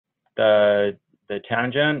the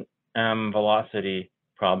tangent and velocity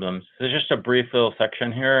problems. So just a brief little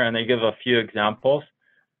section here, and they give a few examples.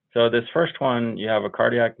 So this first one, you have a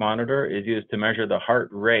cardiac monitor is used to measure the heart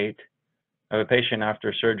rate of a patient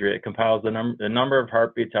after surgery. It compiles the number of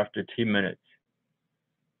heartbeats after 2 minutes.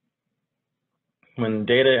 When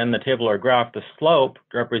data in the table are graphed, the slope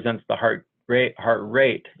represents the heart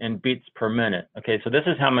rate in beats per minute. Okay, so this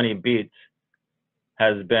is how many beats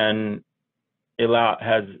has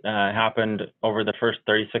happened over the first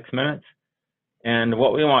 36 minutes. And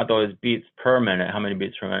what we want though is beats per minute, how many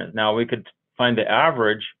beats per minute. Now we could find the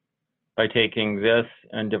average by taking this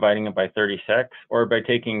and dividing it by 36, or by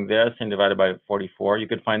taking this and divided by 44. You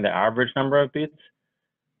could find the average number of beats.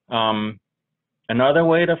 Another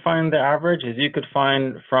way to find the average is you could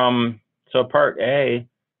find from, so part A,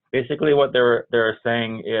 basically what they're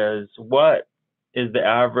saying is, what is the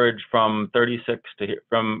average from 36 to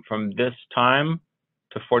from this time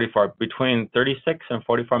to 44, between 36 and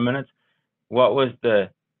 44 minutes? What was the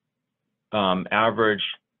average,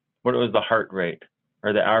 what was the heart rate,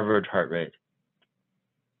 or the average heart rate?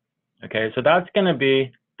 Okay, so that's going to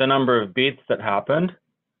be the number of beats that happened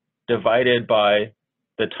divided by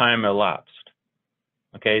the time elapsed.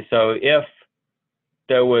 Okay, so if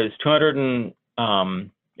there was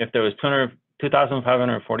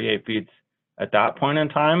 2,548 beats at that point in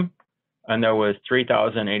time, and there was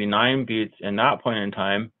 3,089 beats in that point in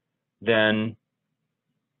time, then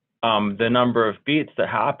the number of beats that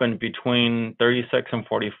happened between 36 and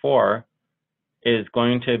 44 is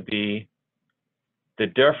going to be the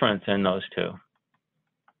difference in those two.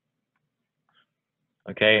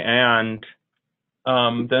 Okay, and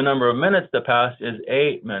the number of minutes that passed is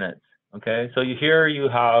 8 minutes. Okay, so here you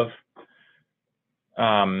have,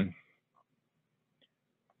 so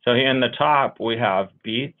in the top we have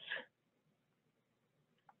beats,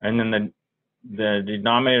 and then the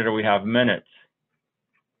denominator we have minutes.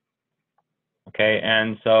 Okay,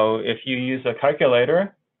 and so if you use a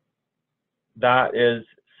calculator, that is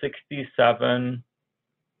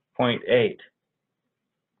 67.8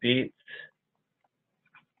 beats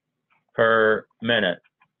per minute.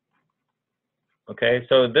 Okay,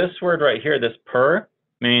 so this word right here, this per,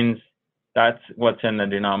 means that's what's in the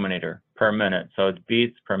denominator, per minute. So it's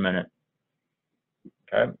beats per minute.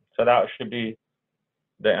 Okay, so that should be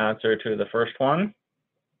the answer to the first one.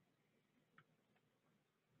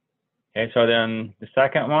 Okay, so then the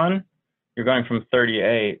second one, you're going from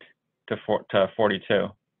 38 to 42.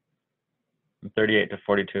 From 38 to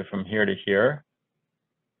 42 from here to here.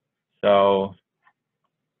 So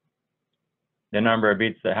the number of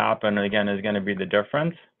beats that happen, again, is going to be the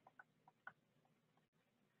difference.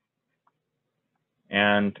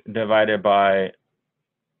 And divided by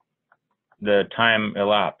the time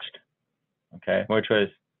elapsed, okay, which was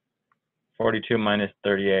 42 minus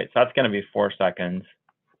 38. So that's going to be 4 seconds.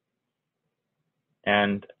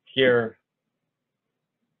 And here,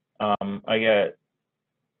 I get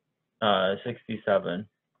 67.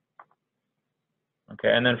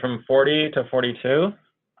 Okay, and then from 40 to 42,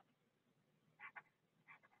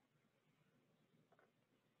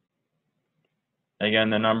 again,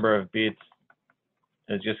 the number of beats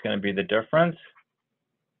is just going to be the difference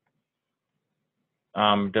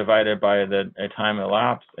divided by the time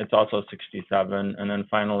elapsed. It's also 67. And then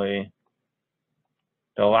finally,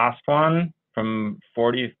 the last one from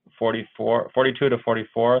 42 to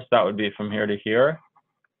 44, so that would be from here to here.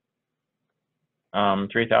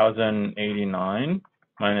 3,089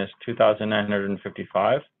 minus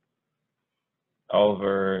 2,955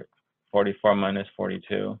 over 44 minus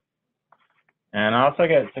 42. And I also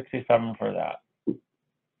get 67 for that.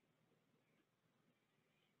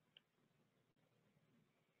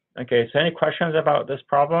 Okay, so any questions about this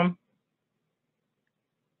problem?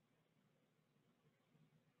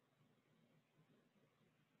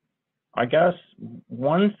 I guess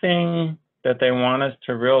one thing that they want us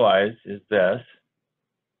to realize is this.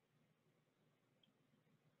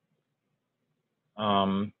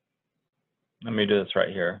 Let me do this right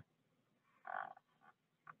here.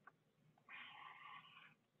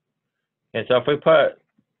 Okay, so if we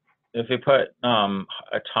put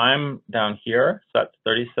a time down here, so that's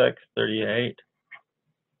 36, 38,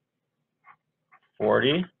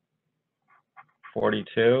 40,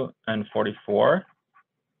 42, and 44.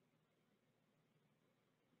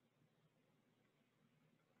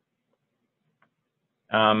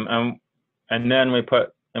 And then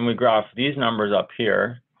we graph these numbers up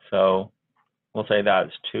here. So we'll say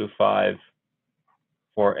that's 2, 5,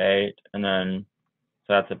 4, 8, and then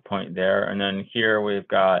so that's a point there. And then here we've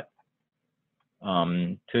got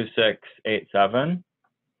 2, 6, 8, 7.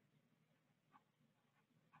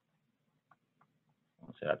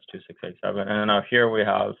 say that's 2687. And then up here we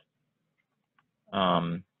have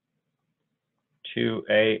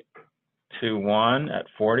 2821 at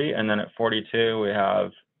 40, and then at 42 we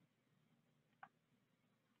have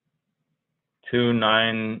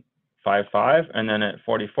 2955, and then at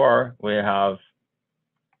 44 we have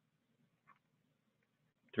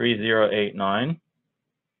 3089.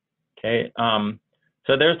 Okay,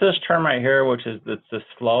 so there's this term right here, which is the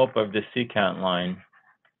slope of the secant line.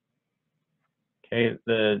 Okay,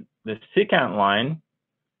 the secant line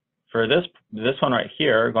for this one right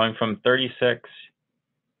here, going from 36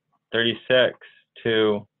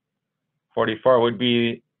 to 44, would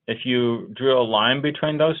be, if you drew a line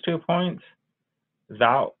between those 2 points,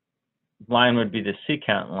 that line would be the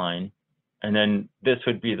secant line, and then this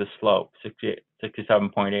would be the slope,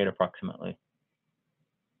 67.8 approximately.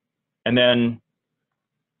 And then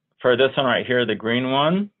for this one right here, the green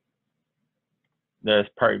one, this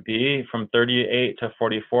part B, from 38 to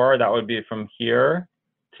 44, that would be from here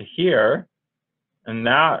to here, and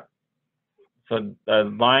that, so the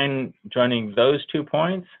line joining those 2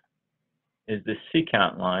 points is the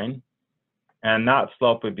secant line, and that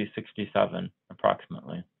slope would be 67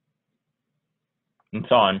 approximately, and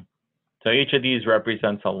so on. So each of these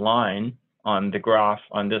represents a line on the graph,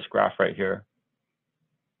 on this graph right here.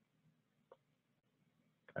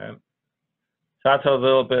 Okay. So that's a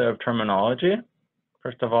little bit of terminology.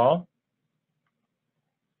 First of all,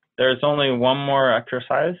 there's only one more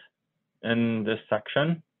exercise in this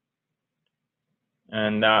section,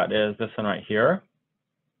 and that is this one right here.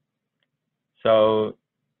 So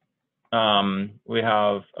we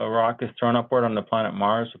have a rock is thrown upward on the planet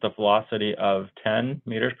Mars with a velocity of 10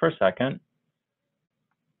 meters per second.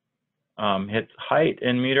 Its height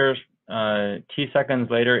in meters t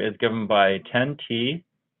seconds later is given by 10t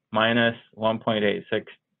minus 1.86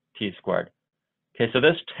 t squared. Okay, so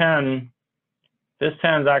this 10 is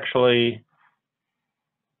actually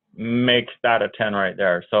makes that a 10 right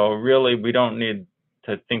there. So really, we don't need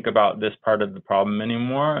to think about this part of the problem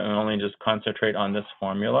anymore, and only just concentrate on this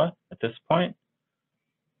formula at this point.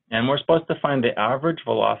 And we're supposed to find the average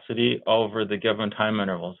velocity over the given time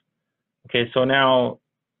intervals. Okay, so now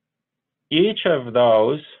each of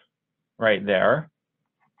those right there,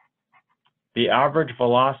 the average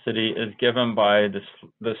velocity is given by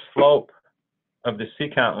the slope of the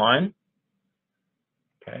secant line.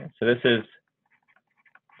 Okay, so this is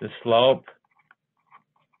the slope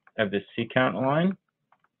of the secant line,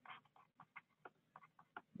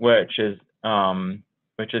 which is going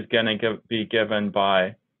to be given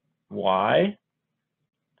by y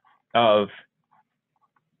of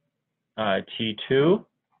t2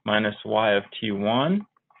 minus y of t1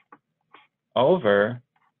 over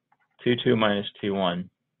t2 minus t1.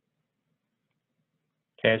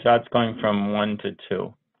 Okay, so that's going from 1 to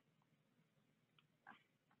 2.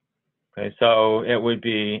 Okay, so it would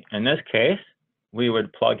be, in this case, we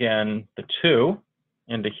would plug in the 2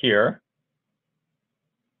 into here.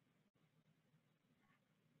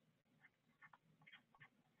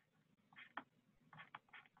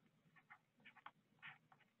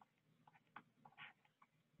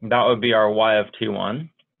 That would be our y of t1,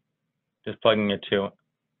 just plugging it 2,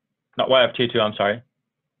 not y of t2, I'm sorry.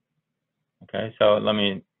 Okay, so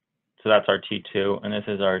so that's our t2, and this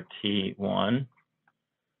is our t1.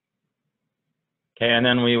 Okay, and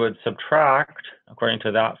then we would subtract, according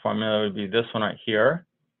to that formula, it would be this one right here.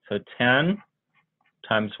 So 10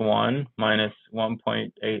 times 1 minus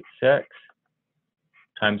 1.86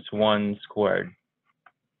 times 1 squared.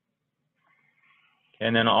 Okay,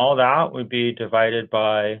 and then all that would be divided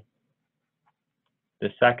by the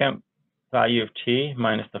second value of t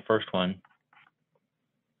minus the first one.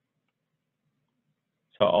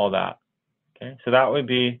 So all that. Okay, so that would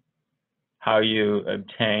be how you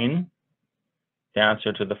obtain the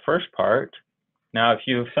answer to the first part. Now, if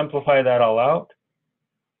you simplify that all out,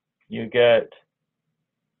 you get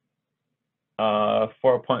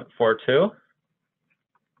 4.42.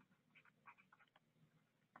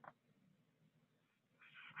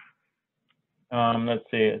 Let's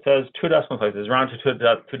see, it says 2 decimal places, round to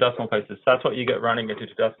 2 decimal places. So that's what you get rounding into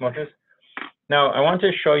 2 decimal places. Now, I want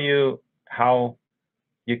to show you how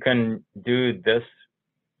you can do this,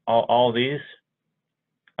 all these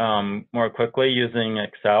more quickly using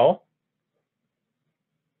Excel.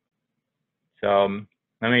 So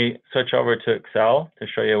let me switch over to Excel to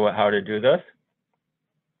show you how to do this.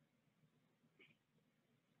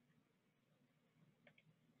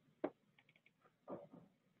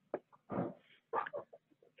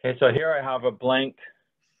 Okay, so here I have a blank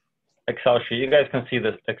Excel sheet. You guys can see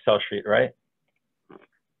this Excel sheet, right?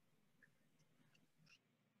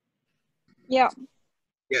 Yeah.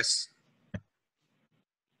 Yes.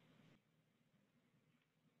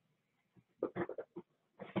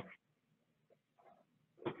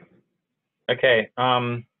 Okay.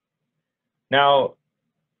 Now,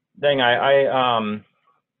 dang, I'm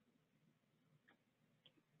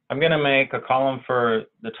going to make a column for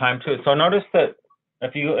the time too. So notice that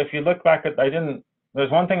if you look back at,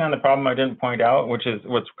 there's one thing on the problem I didn't point out, which is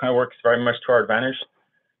what kind of works very much to our advantage,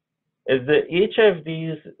 is that each of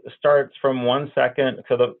these starts from 1 second.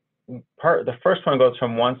 So the first one goes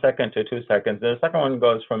from 1 second to 2 seconds. The second one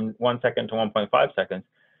goes from 1 second to 1.5 seconds.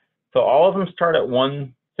 So all of them start at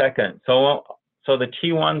 1 second. So the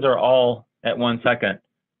T1s are all at 1 second.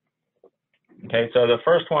 Okay, so the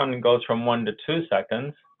first one goes from 1 to 2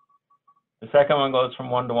 seconds. The second one goes from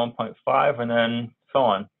 1 to 1.5, and then so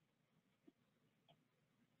on.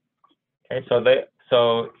 Okay,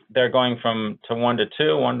 so they're going from 1 to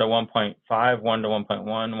 2, 1 to 1.5, 1 to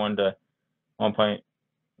 1.1, 1 to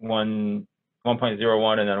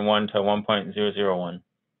 1.01, and then 1 to 1.001.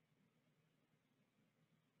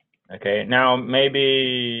 Okay, now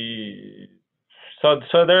maybe I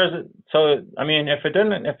mean, if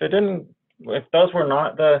those were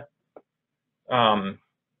not the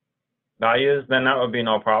values, then that would be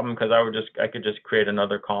no problem, because I could just create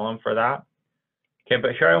another column for that. Okay,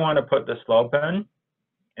 but here I want to put the slope in,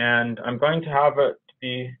 and I'm going to have it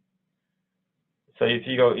be, so if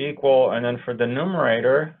you go equal, and then for the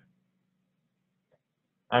numerator,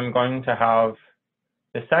 I'm going to have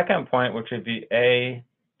the second point, which would be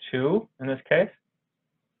A2 in this case,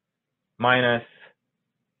 minus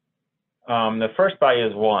the first value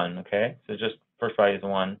is 1, okay? So just first value is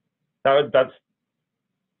 1. That's,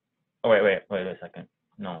 oh, wait a second.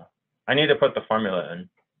 No, I need to put the formula in.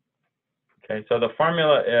 Okay, so the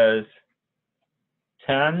formula is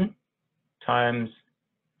 10 times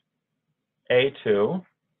A2,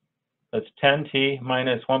 that's 10t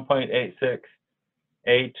minus 1.86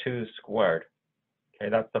 A2 squared. Okay,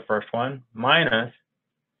 that's the first one, minus,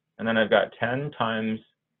 and then I've got 10 times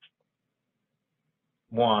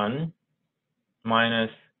 1 minus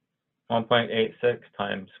 1.86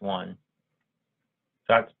 times 1. So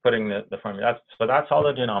that's putting the formula. So that's all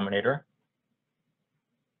the denominator.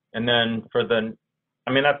 And then for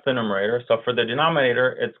that's the numerator. So for the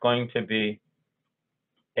denominator, it's going to be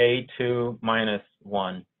A2 minus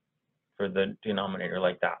 1 for the denominator,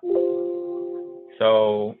 like that.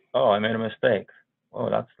 So, oh, I made a mistake. Oh,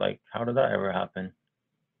 that's like, how did that ever happen?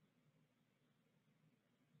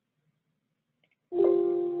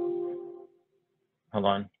 Hold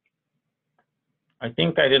on. I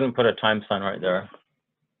think I didn't put a time sign right there.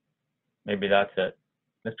 Maybe that's it.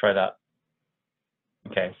 Let's try that.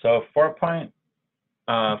 Okay, so 4.42 is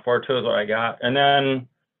what I got. And then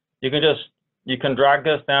you can drag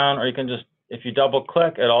this down, or you can just, if you double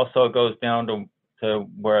click, it also goes down to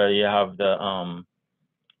where you have the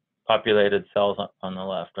populated cells on the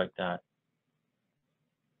left, like that.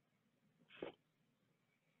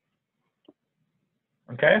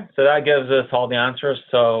 Okay, so that gives us all the answers.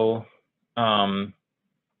 So let's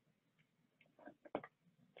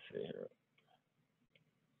see here.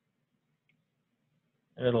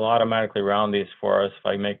 It'll automatically round these for us if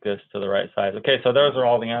I make this to the right size. Okay, so those are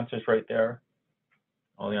all the answers right there.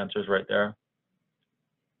 All the answers right there.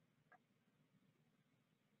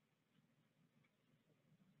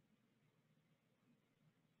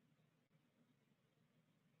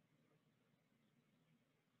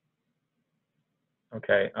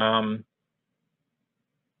 Okay.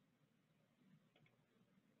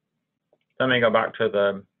 Let me go back to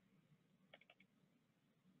the.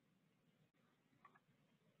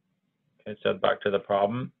 Okay, so back to the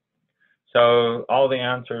problem. So all the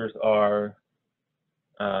answers are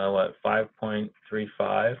what,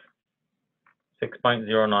 5.35,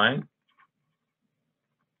 6.09,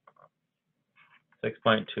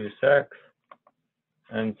 6.26,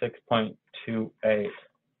 and 6.28.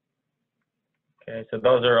 Okay, so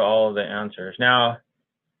those are all the answers. Now,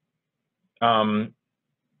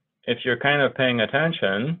 if you're kind of paying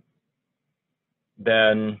attention,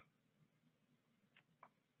 then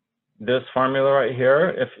this formula right here,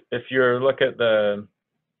 if you look at the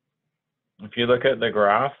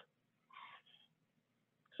graph,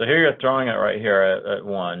 so here you're throwing it right here at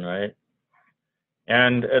 1, right?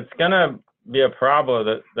 And it's gonna be a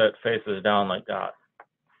parabola that faces down like that.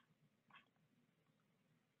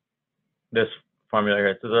 This formula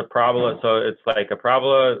here, so it's a parabola, so it's like a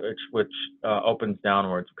parabola which opens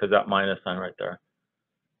downwards, because that minus sign right there.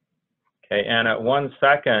 Okay, and at 1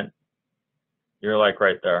 second, you're like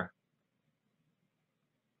right there.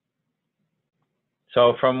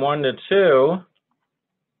 So from 1 to 2,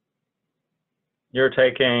 you're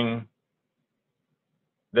taking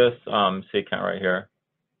this secant right here,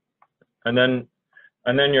 and then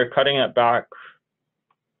you're cutting it back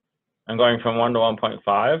and going from 1 to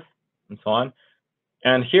 1.5, and so on.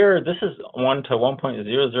 And here, this is 1 to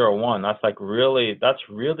 1.001. That's like really, that's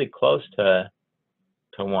really close to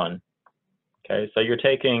 1. Okay, so you're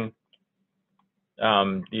taking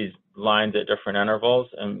these lines at different intervals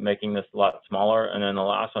and making this a lot smaller, and then the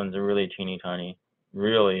last one's really teeny tiny,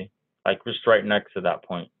 really, like just right next to that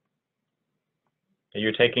point.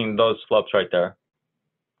 You're taking those slopes right there.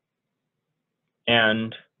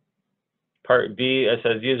 And part B, it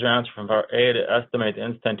says use your answer from part A to estimate the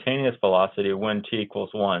instantaneous velocity when t equals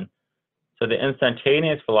 1. So the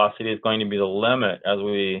instantaneous velocity is going to be the limit as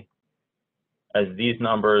these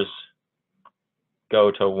numbers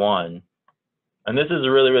go to 1. And this is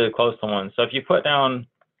really, really close to 1. So if you put down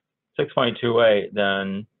 6.28,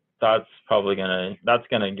 then that's probably that's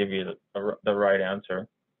gonna give you the right answer.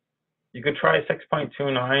 You could try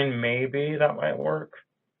 6.29, maybe that might work.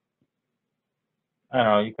 I don't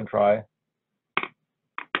know, you can try.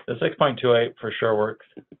 The 6.28 for sure works.